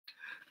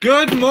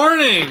Good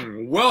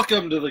morning.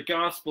 Welcome to the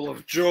Gospel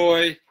of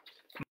Joy.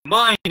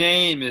 My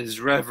name is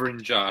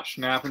Reverend Josh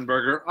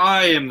Knappenberger.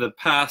 I am the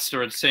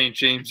pastor at St.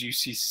 James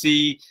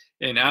UCC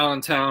in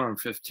Allentown on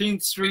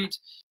 15th Street.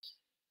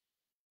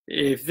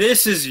 If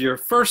this is your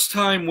first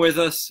time with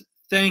us,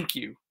 thank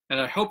you.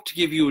 And I hope to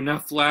give you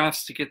enough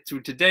laughs to get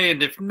through today.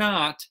 And if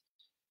not,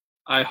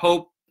 I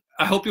hope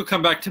you'll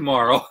come back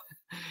tomorrow.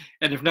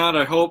 And if not,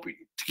 I hope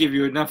to give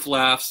you enough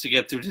laughs to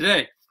get through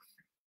today.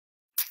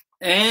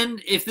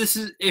 And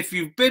if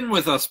you've been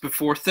with us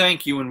before,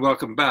 thank you and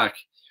welcome back.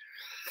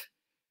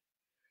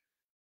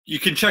 You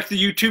can check the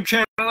YouTube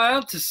channel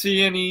out to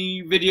see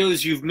any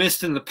videos you've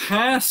missed in the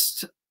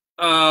past.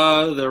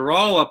 They're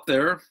all up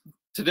there.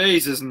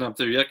 Today's isn't up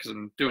there yet because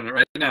I'm doing it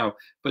right now.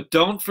 But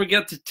don't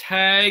forget to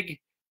tag,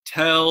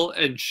 tell,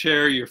 and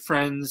share your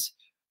friends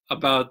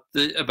about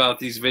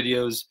these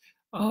videos.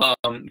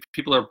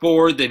 People are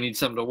bored. They need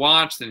something to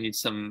watch. They need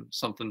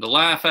something to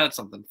laugh at,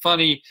 something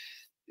funny.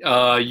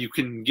 You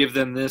can give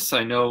them this.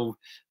 I know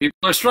people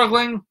are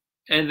struggling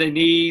and they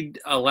need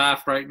a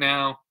laugh right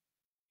now.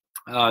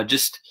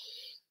 Just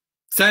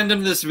send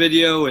them this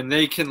video and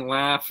they can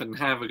laugh and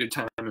have a good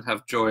time and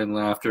have joy and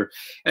laughter.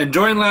 And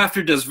joy and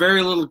laughter does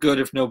very little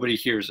good if nobody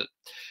hears it.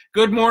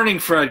 Good morning,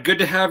 Fred. Good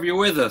to have you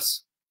with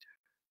us.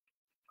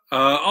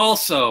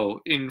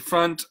 Also, in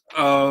front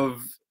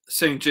of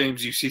St.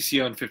 James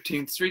UCC on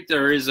 15th Street,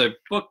 there is a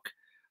book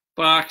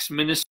box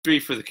ministry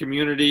for the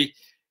community.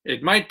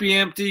 It might be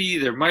empty.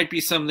 There might be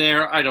some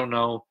there. I don't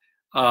know.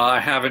 I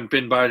haven't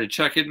been by to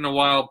check it in a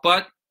while.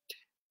 But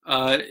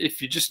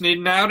if you just need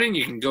an outing,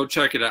 you can go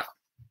check it out.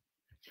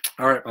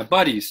 All right, my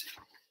buddies.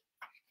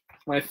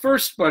 My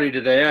first buddy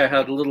today, I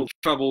had a little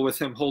trouble with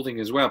him holding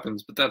his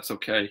weapons, but that's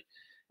okay.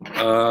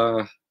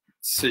 Let's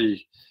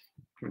see.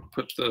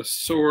 Put the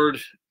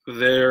sword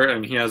there,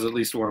 and he has at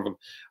least one of them.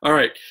 All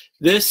right.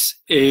 This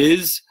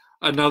is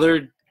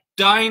another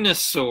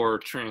dinosaur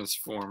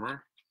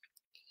transformer.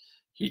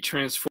 He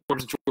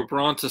transforms into a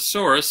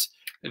brontosaurus,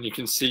 and you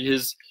can see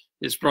his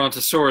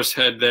brontosaurus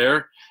head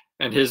there,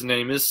 and his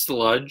name is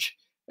Sludge,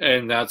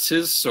 and that's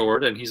his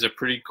sword, and he's a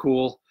pretty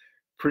cool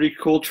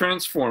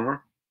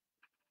transformer.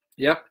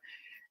 Yep.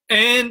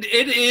 And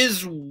it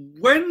is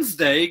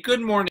Wednesday.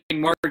 Good morning,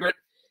 Margaret.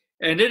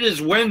 And it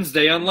is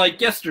Wednesday, unlike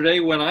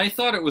yesterday when I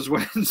thought it was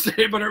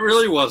Wednesday, but it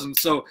really wasn't.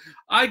 So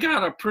I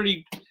got a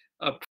pretty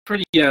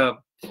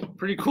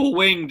cool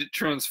winged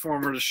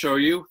transformer to show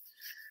you,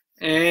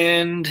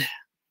 and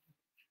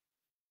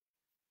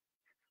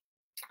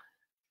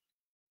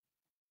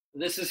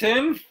this is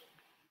him.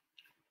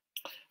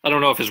 I don't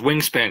know if his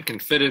wingspan can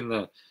fit in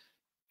the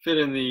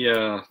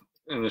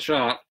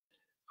shot,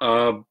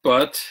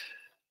 but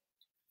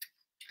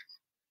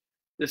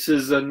this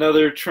is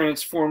another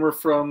transformer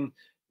from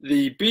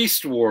the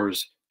Beast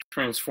Wars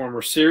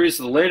Transformer series.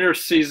 The later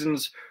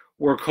seasons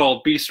were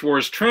called Beast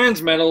Wars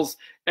Transmetals,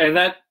 and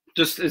that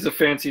just is a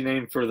fancy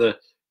name for the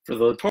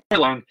toy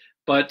line.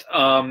 But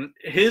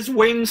his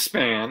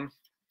wingspan,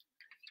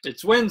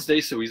 it's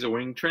Wednesday, so he's a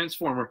winged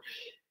transformer.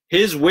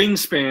 His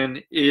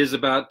wingspan is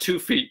about 2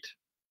 feet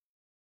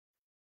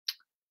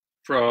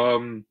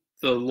from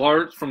the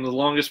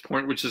longest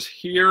point, which is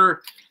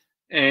here,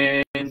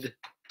 and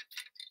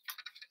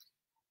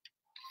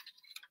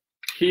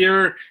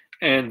here,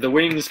 and the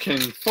wings can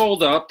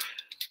fold up.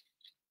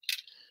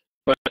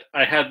 But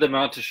I had them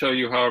out to show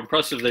you how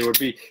impressive they would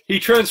be. He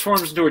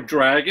transforms into a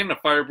dragon, a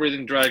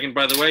fire-breathing dragon,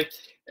 by the way,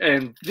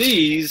 and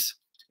these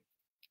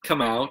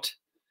come out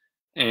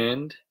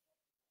and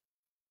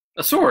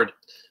a sword.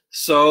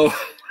 So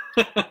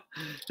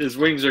his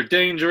wings are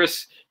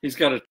dangerous. He's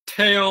got a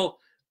tail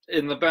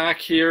in the back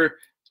here.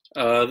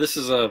 This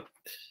is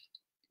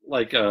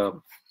like a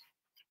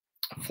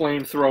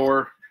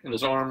flamethrower in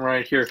his arm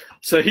right here.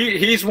 So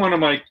he's one of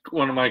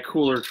my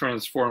cooler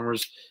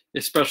transformers,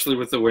 especially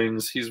with the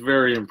wings. He's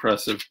very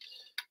impressive,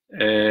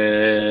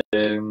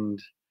 and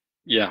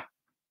yeah.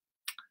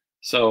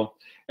 So,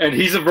 and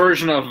he's a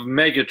version of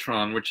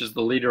Megatron, which is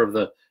the leader of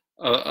the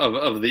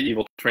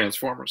evil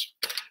Transformers.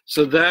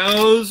 So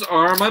those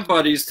are my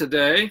buddies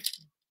today.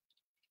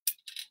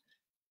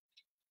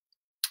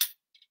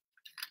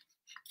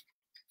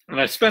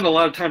 And I spend a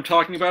lot of time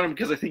talking about him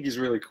because I think he's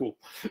really cool.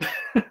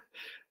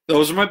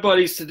 Those are my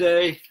buddies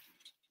today.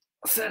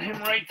 I'll set him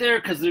right there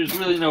because there's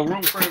really no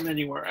room for him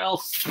anywhere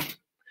else.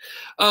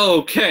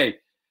 Okay.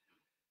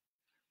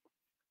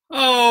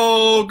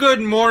 Oh,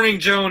 good morning,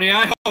 Joni.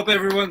 I hope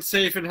everyone's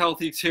safe and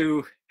healthy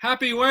too.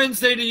 Happy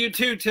Wednesday to you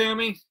too,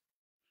 Tammy.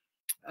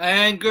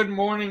 And good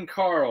morning,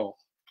 Carl.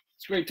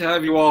 It's great to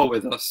have you all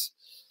with us.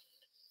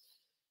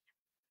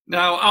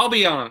 Now, I'll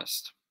be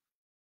honest.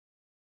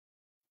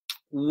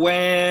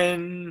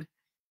 When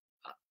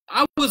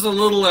I was a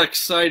little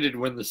excited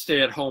when the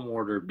stay-at-home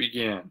order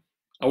began.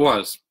 I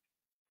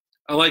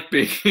like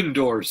being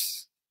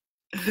indoors.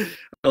 I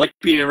like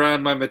being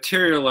around my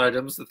material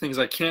items, the things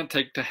I can't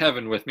take to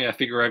heaven with me. I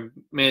figure I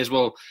may as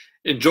well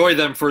enjoy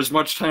them for as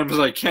much time as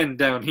I can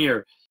down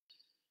here.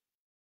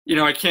 You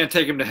know, I can't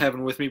take them to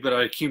heaven with me, but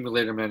I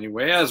accumulate them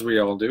anyway, as we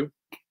all do.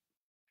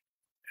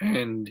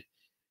 And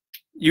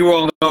You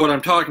all know what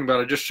I'm talking about.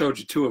 I just showed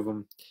you two of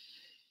them.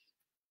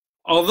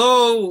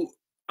 Although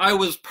I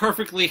was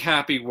perfectly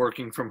happy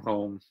working from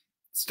home,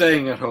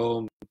 staying at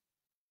home,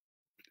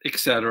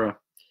 etc.,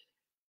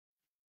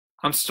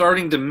 I'm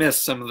starting to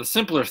miss some of the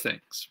simpler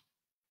things,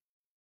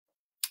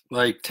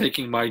 like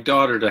taking my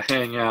daughter to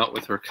hang out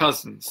with her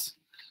cousins,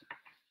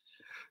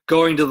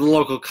 going to the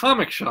local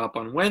comic shop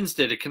on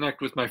Wednesday to connect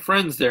with my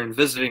friends there and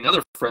visiting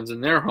other friends in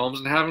their homes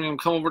and having them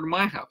come over to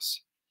my house.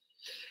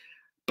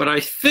 But I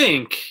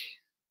think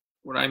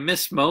what I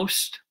miss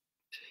most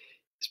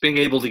is being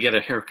able to get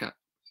a haircut.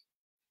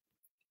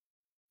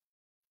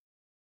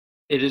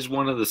 It is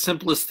one of the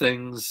simplest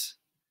things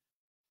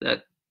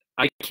that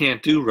I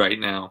can't do right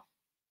now.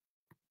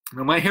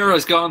 Now, my hair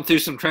has gone through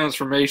some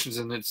transformations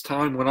in its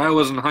time. When I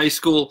was in high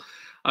school,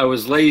 I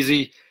was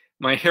lazy.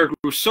 My hair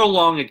grew so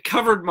long it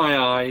covered my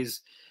eyes,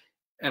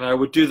 and I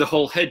would do the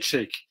whole head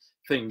shake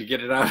thing to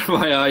get it out of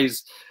my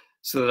eyes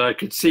so that I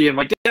could see. And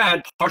my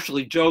dad,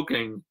 partially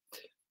joking,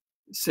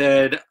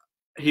 said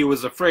he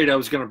was afraid I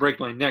was going to break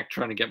my neck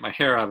trying to get my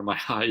hair out of my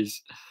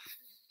eyes.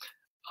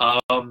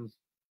 And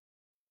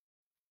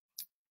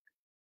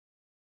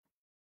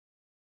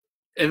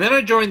then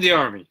I joined the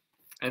Army,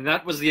 and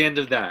that was the end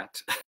of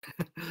that.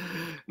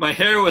 My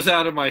hair was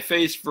out of my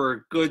face for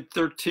a good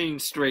 13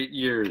 straight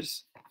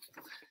years.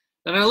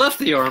 Then I left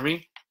the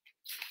Army,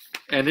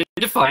 and in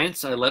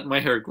defiance, I let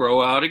my hair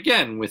grow out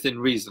again within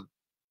reason.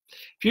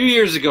 A few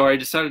years ago, I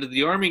decided that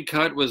the Army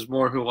cut was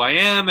more who I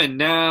am, and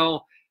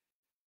now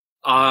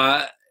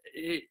I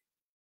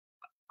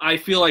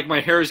feel like my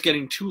hair is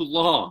getting too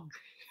long.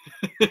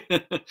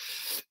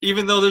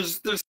 Even though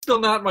there's still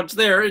not much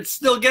there, it's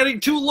still getting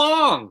too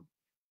long.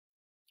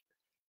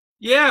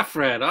 Yeah,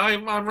 Fred,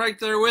 I'm right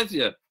there with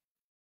you.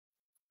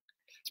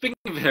 Speaking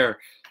of hair,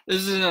 this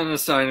is an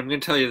aside. I'm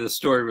going to tell you this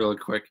story really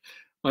quick.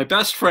 My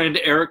best friend,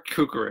 Eric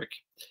Kukarik.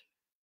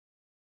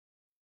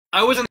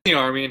 I was in the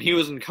Army and he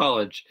was in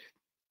college.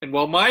 And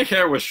while my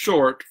hair was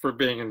short for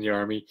being in the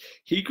Army,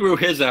 he grew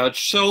his out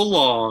so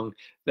long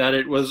that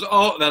it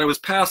was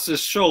past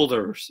his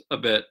shoulders a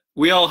bit.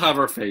 We all have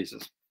our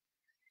phases.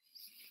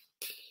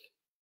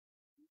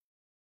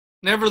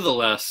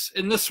 Nevertheless,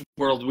 in this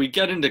world, we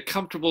get into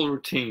comfortable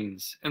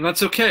routines, and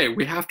that's okay.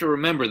 We have to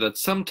remember that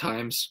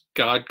sometimes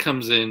God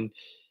comes in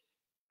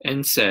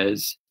and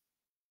says,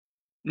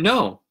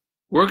 no,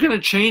 we're going to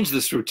change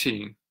this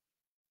routine.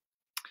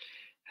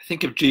 I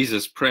think of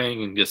Jesus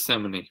praying in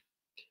Gethsemane.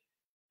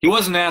 He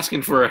wasn't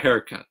asking for a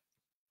haircut,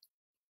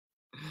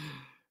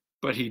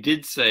 but he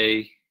did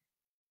say,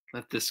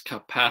 let this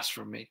cup pass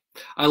from me.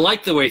 I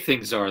like the way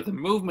things are. The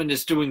movement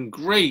is doing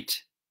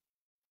great.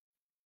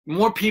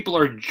 More people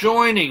are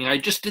joining. I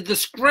just did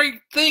this great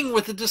thing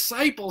with the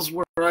disciples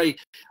where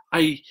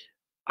I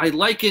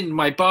likened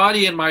my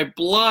body and my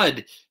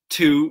blood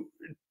to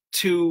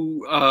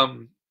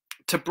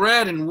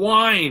bread and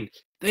wine.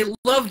 They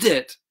loved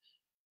it.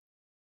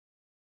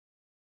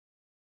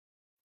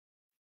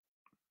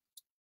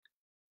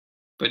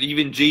 But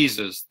even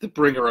Jesus, the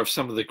bringer of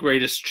some of the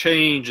greatest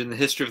change in the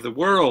history of the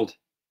world,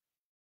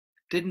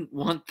 didn't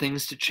want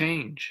things to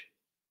change.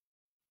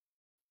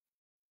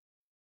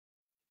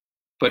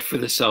 But for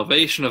the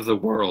salvation of the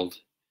world,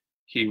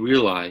 he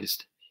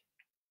realized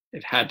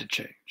it had to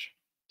change.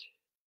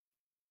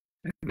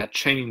 And that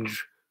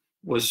change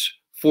was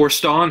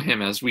forced on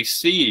him as we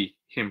see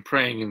him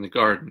praying in the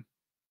garden.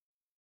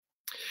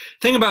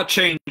 The thing about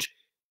change,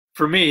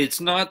 for me, it's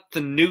not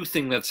the new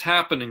thing that's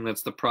happening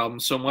that's the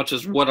problem so much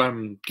as what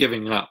I'm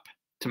giving up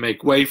to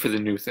make way for the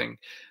new thing.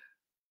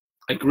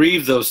 I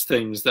grieve those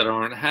things that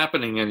aren't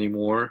happening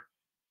anymore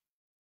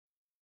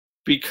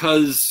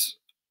because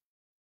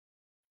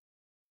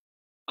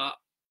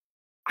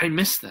I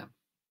miss them.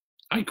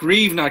 I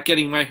grieve not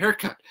getting my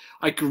haircut.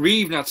 I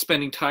grieve not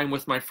spending time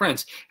with my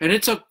friends. And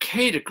it's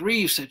okay to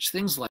grieve such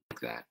things like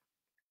that.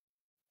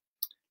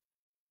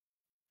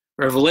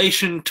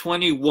 Revelation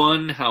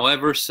 21,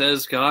 however,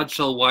 says God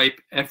shall wipe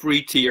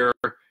every tear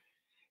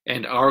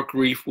and our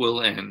grief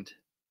will end.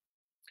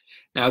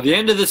 Now, the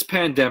end of this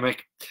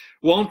pandemic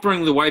won't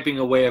bring the wiping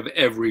away of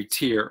every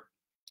tear,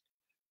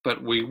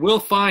 but we will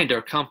find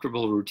our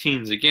comfortable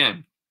routines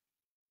again.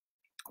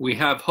 We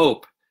have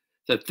hope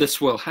that this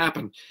will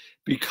happen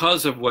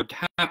because of what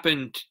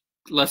happened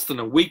less than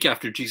a week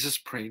after Jesus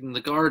prayed in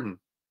the garden.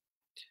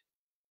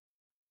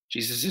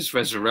 Jesus'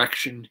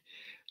 resurrection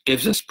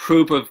gives us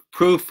proof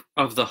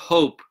of the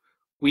hope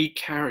we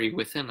carry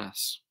within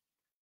us.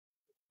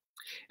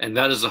 And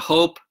that is a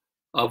hope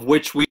of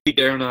which we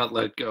dare not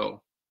let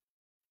go.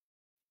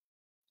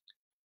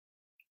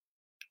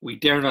 We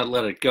dare not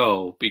let it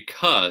go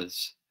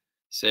because,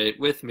 say it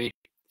with me,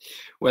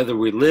 whether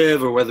we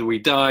live or whether we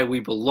die, we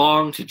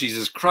belong to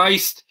Jesus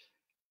Christ,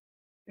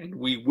 and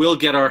we will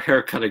get our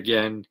hair cut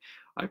again,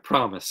 I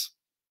promise.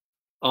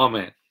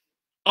 Amen.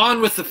 On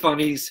with the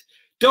funnies.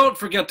 Don't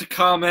forget to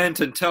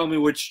comment and tell me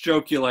which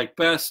joke you like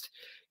best.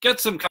 Get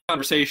some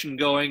conversation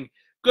going.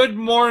 Good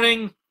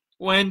morning,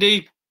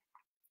 Wendy.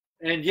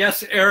 And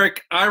yes,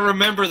 Eric, I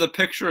remember the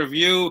picture of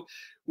you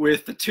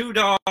with the two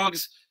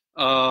dogs.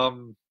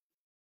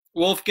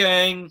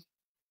 Wolfgang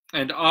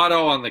and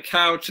Otto on the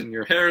couch, and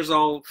your hair's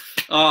all,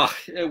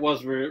 it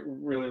was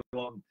really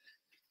long.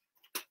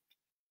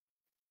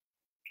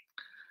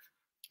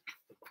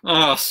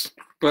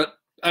 But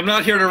I'm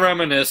not here to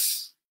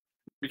reminisce.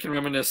 We can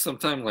reminisce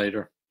sometime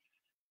later.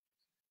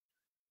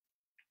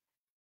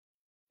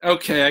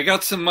 Okay, I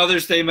got some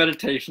Mother's Day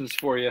meditations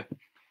for you.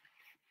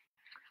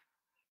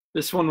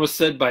 This one was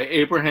said by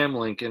Abraham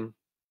Lincoln.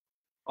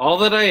 All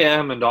that I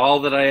am and all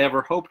that I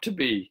ever hope to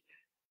be,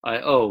 I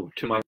owe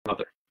to my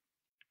mother.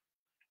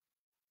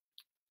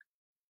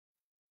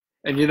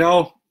 And you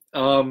know,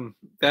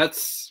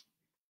 that's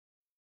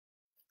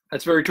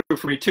very true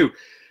for me too.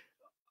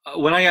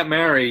 When I got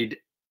married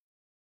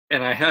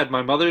and I had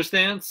my mother's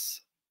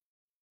dance,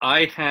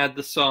 I had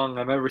the song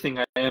 "I'm Everything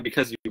I Am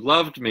Because You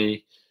Loved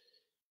Me"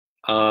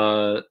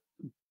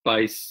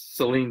 by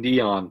Celine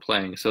Dion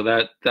playing. So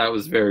that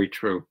was very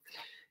true.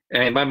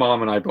 And my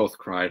mom and I both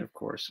cried, of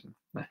course.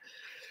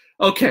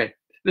 Okay,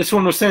 this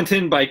one was sent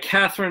in by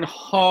Catherine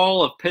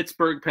Hall of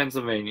Pittsburgh,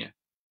 Pennsylvania.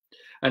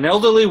 An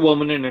elderly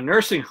woman in a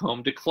nursing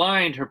home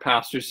declined her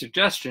pastor's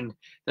suggestion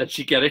that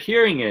she get a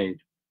hearing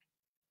aid.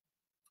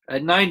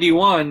 At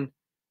 91,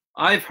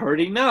 I've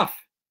heard enough,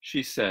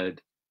 she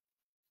said.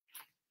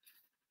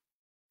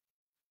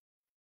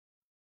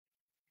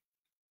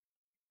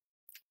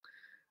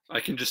 I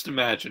can just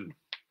imagine.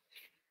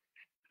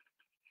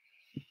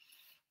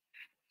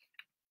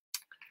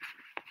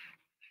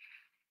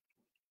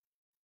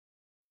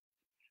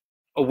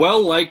 A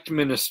well-liked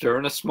minister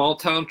in a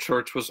small-town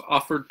church was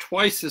offered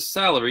twice his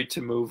salary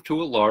to move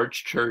to a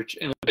large church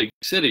in a big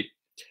city.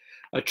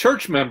 A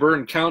church member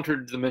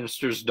encountered the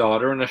minister's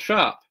daughter in a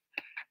shop.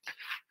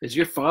 Is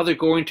your father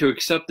going to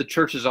accept the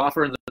church's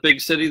offer in the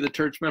big city? The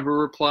church member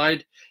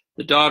replied.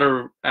 The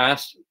daughter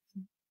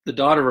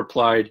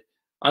replied,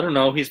 I don't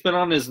know. He's been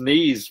on his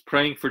knees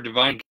praying for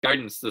divine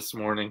guidance this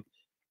morning.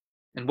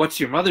 And what's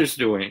your mother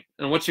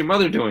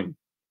doing?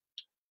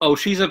 Oh,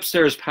 she's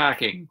upstairs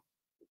packing,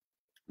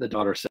 the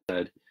daughter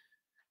said.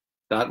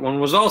 That one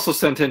was also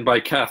sent in by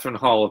Catherine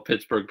Hall of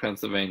Pittsburgh,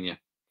 Pennsylvania.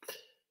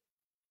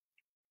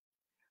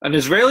 An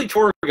Israeli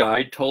tour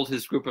guide told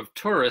his group of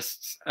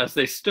tourists as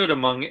they stood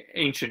among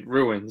ancient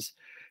ruins,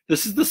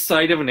 this is the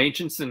site of an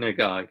ancient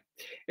synagogue.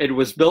 It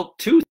was built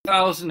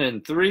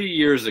 2,003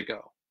 years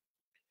ago.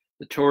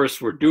 The tourists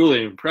were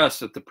duly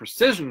impressed at the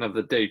precision of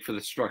the date for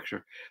the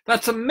structure.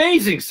 That's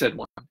amazing, said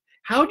one.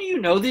 How do you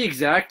know the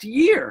exact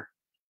year?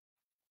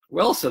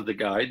 Well, said the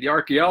guide, the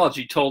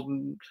archaeologist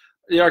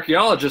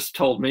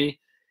told me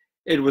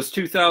it was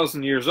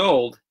 2,000 years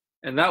old,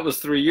 and that was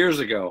 3 years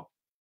ago.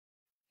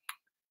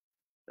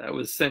 That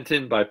was sent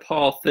in by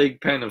Paul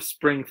Thigpen of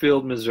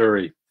Springfield,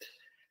 Missouri.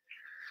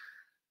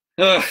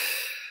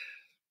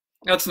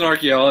 That's an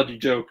archaeology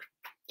joke,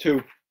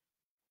 too.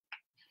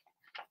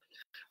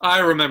 I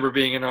remember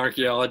being an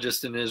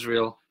archaeologist in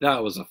Israel.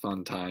 That was a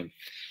fun time.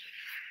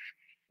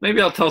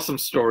 Maybe I'll tell some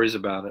stories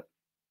about it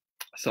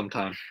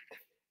sometime.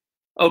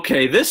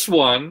 Okay, this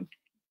one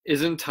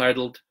is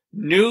entitled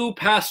New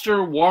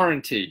Pastor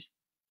Warranty.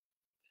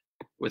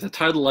 With a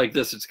title like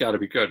this, it's got to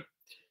be good.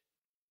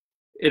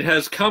 It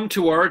has come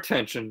to our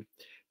attention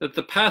that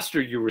the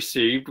pastor you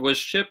received was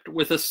shipped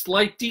with a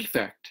slight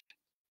defect.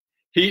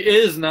 He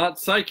is not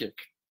psychic.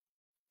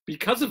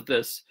 Because of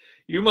this,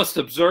 you must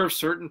observe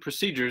certain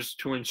procedures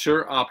to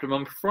ensure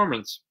optimum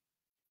performance.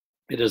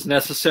 It is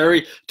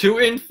necessary to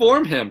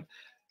inform him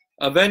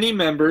of any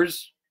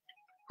members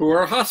who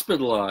are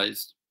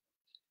hospitalized.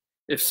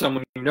 If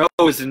someone you know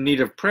is in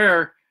need of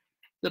prayer,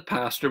 the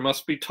pastor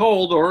must be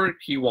told or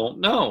he won't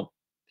know.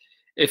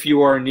 If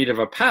you are in need of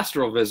a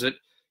pastoral visit,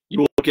 you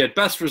will get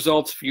best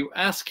results if you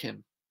ask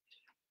him.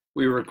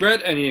 We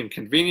regret any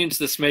inconvenience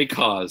this may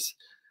cause.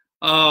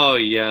 Oh,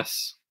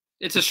 yes.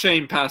 It's a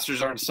shame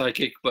pastors aren't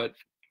psychic, but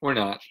we're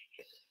not.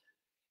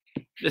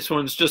 This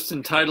one's just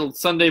entitled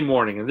Sunday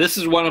Morning, and this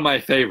is one of my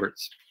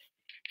favorites.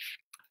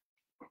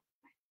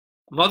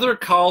 A mother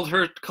called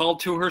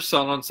to her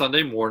son on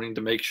Sunday morning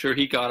to make sure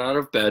he got out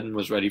of bed and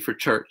was ready for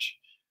church.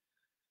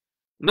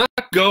 Not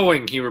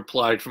going, he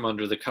replied from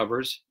under the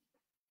covers.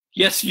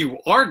 Yes, you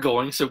are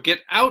going, so get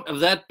out of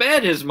that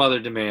bed, his mother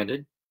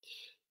demanded.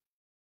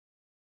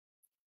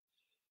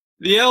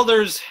 The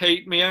elders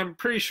hate me. I'm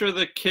pretty sure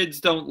the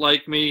kids don't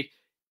like me.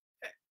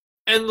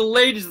 And the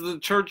ladies of the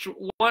church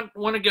want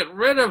to get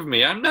rid of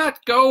me. I'm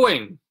not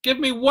going. Give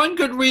me one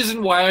good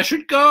reason why I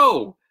should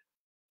go.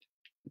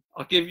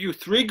 I'll give you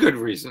 3 good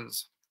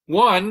reasons.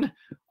 1,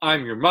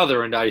 I'm your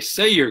mother and I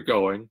say you're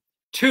going.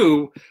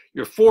 2,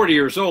 you're 40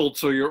 years old,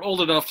 so you're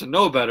old enough to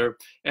know better.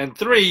 And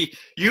 3,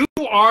 you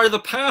are the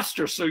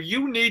pastor, so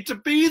you need to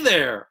be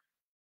there.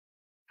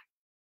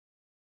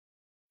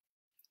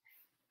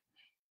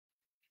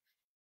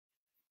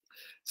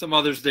 It's a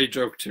Mother's Day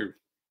joke, too.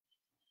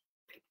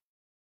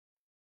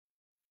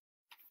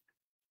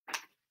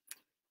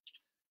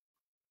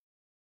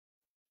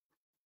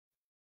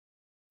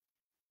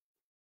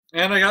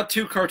 And I got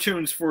 2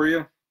 cartoons for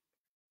you.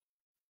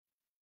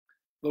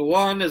 The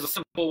one is a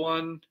simple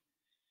one.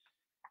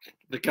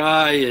 The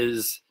guy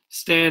is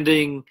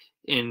standing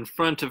in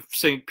front of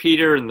St.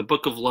 Peter in the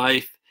Book of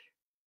Life,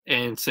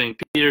 and St.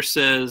 Peter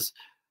says,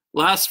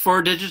 last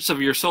 4 digits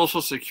of your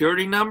social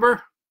security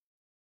number?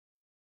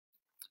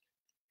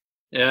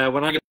 Yeah,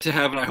 when I get to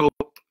heaven, I hope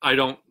I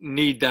don't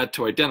need that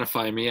to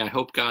identify me. I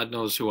hope God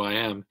knows who I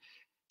am.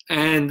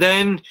 And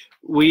then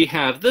we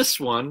have this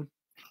one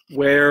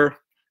where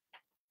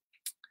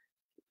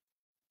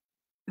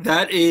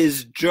that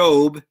is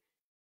Job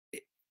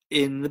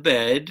in the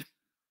bed,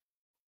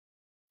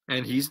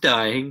 and he's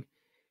dying,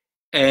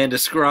 and a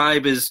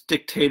scribe is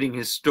dictating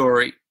his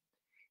story.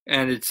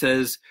 And it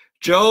says,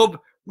 Job,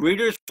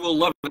 readers will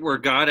love it where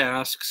God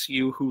asks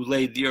you who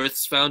laid the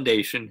earth's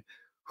foundation,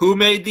 who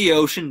made the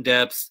ocean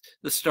depths,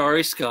 the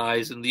starry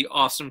skies, and the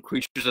awesome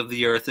creatures of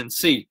the earth and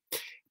sea.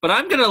 But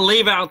I'm going to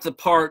leave out the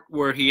part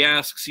where he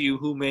asks you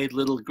who made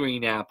little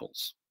green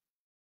apples.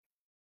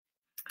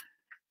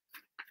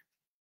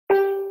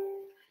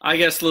 I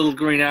guess little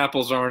green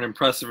apples aren't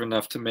impressive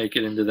enough to make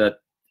it into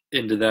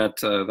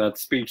that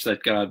speech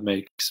that God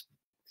makes.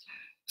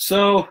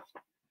 So,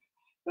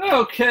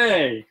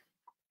 okay.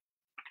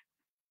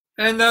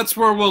 And that's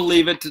where we'll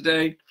leave it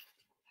today.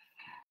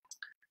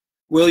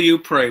 Will you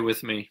pray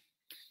with me?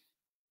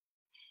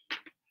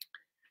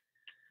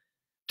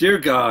 Dear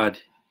God,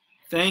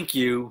 thank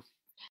you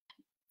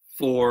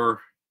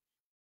for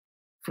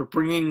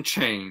bringing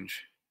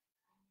change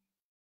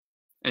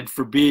and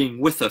for being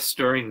with us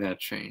during that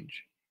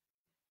change.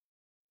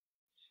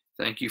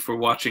 Thank you for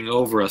watching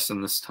over us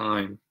in this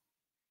time.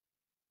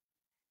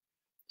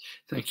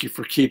 Thank you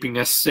for keeping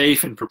us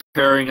safe and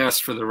preparing us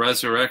for the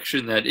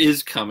resurrection that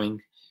is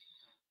coming.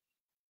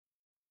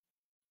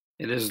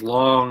 It is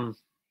long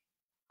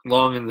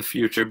in the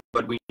future,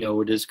 but we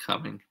know it is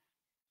coming.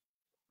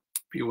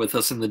 Be with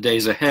us in the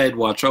days ahead,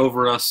 watch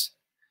over us,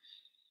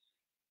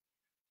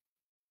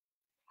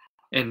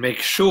 and make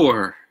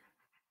sure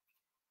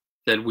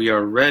that we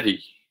are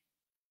ready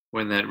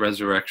when that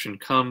resurrection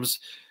comes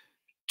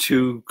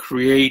to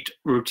create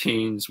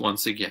routines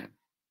once again.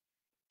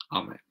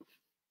 Amen.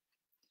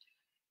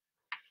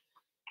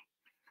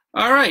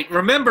 All right,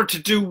 remember to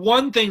do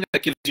one thing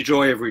that gives you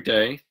joy every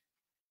day,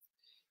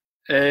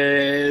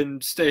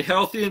 and stay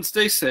healthy and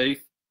stay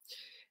safe.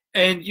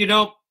 And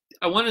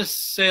I want to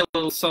say a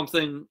little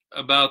something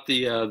about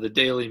the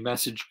daily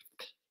message.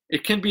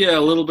 It can be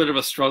a little bit of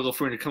a struggle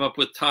for me to come up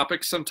with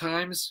topics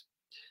sometimes,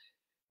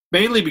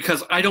 mainly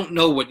because I don't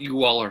know what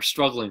you all are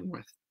struggling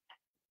with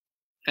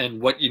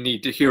and what you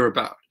need to hear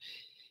about.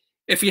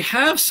 If you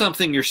have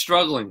something you're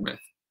struggling with,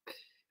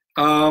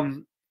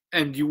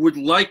 and you would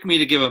like me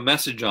to give a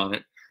message on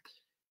it,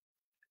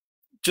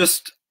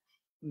 just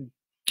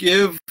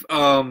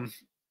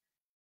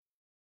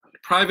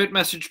private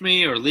message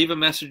me or leave a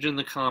message in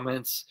the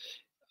comments,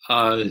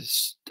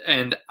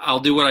 and I'll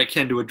do what I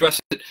can to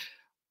address it.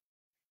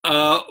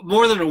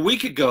 More than a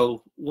week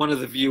ago, one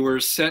of the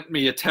viewers sent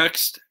me a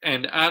text,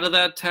 and out of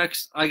that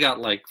text, I got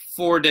like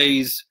 4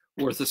 days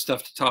worth of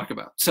stuff to talk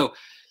about. So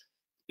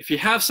if you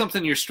have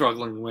something you're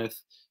struggling with,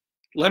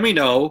 let me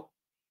know,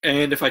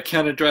 and if I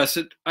can address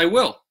it, I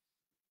will.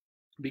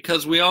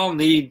 Because we all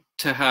need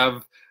to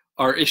have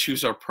our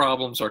issues, our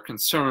problems, our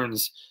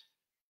concerns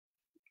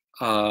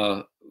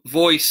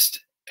voiced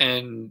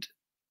and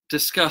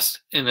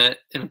discussed in a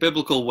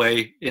biblical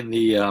way in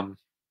the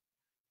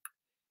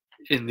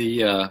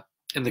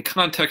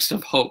context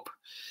of hope.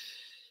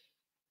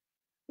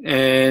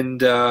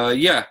 And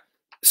yeah,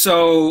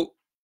 so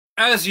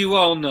as you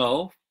all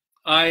know,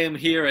 I am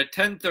here at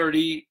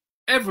 10:30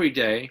 every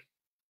day,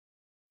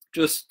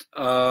 just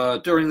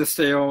during the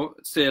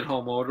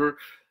stay-at-home order.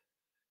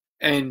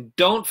 And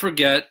don't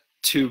forget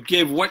to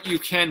give what you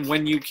can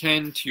when you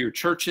can to your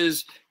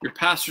churches. Your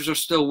pastors are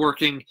still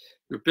working.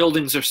 Your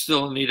buildings are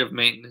still in need of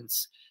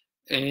maintenance.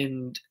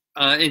 And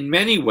in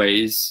many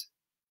ways,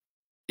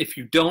 if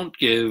you don't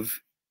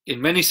give,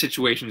 in many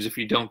situations, if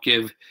you don't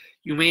give,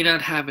 you may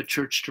not have a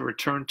church to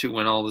return to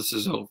when all this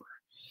is over.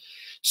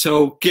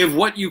 So give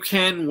what you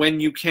can when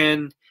you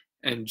can,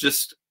 and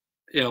just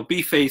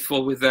be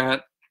faithful with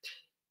that.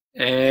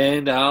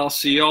 And I'll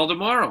see you all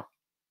tomorrow.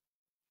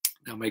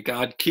 Now may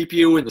God keep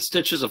you in the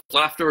stitches of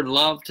laughter and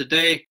love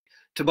today,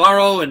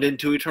 tomorrow, and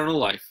into eternal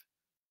life.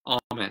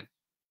 Amen.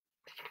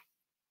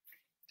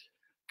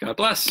 God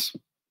bless.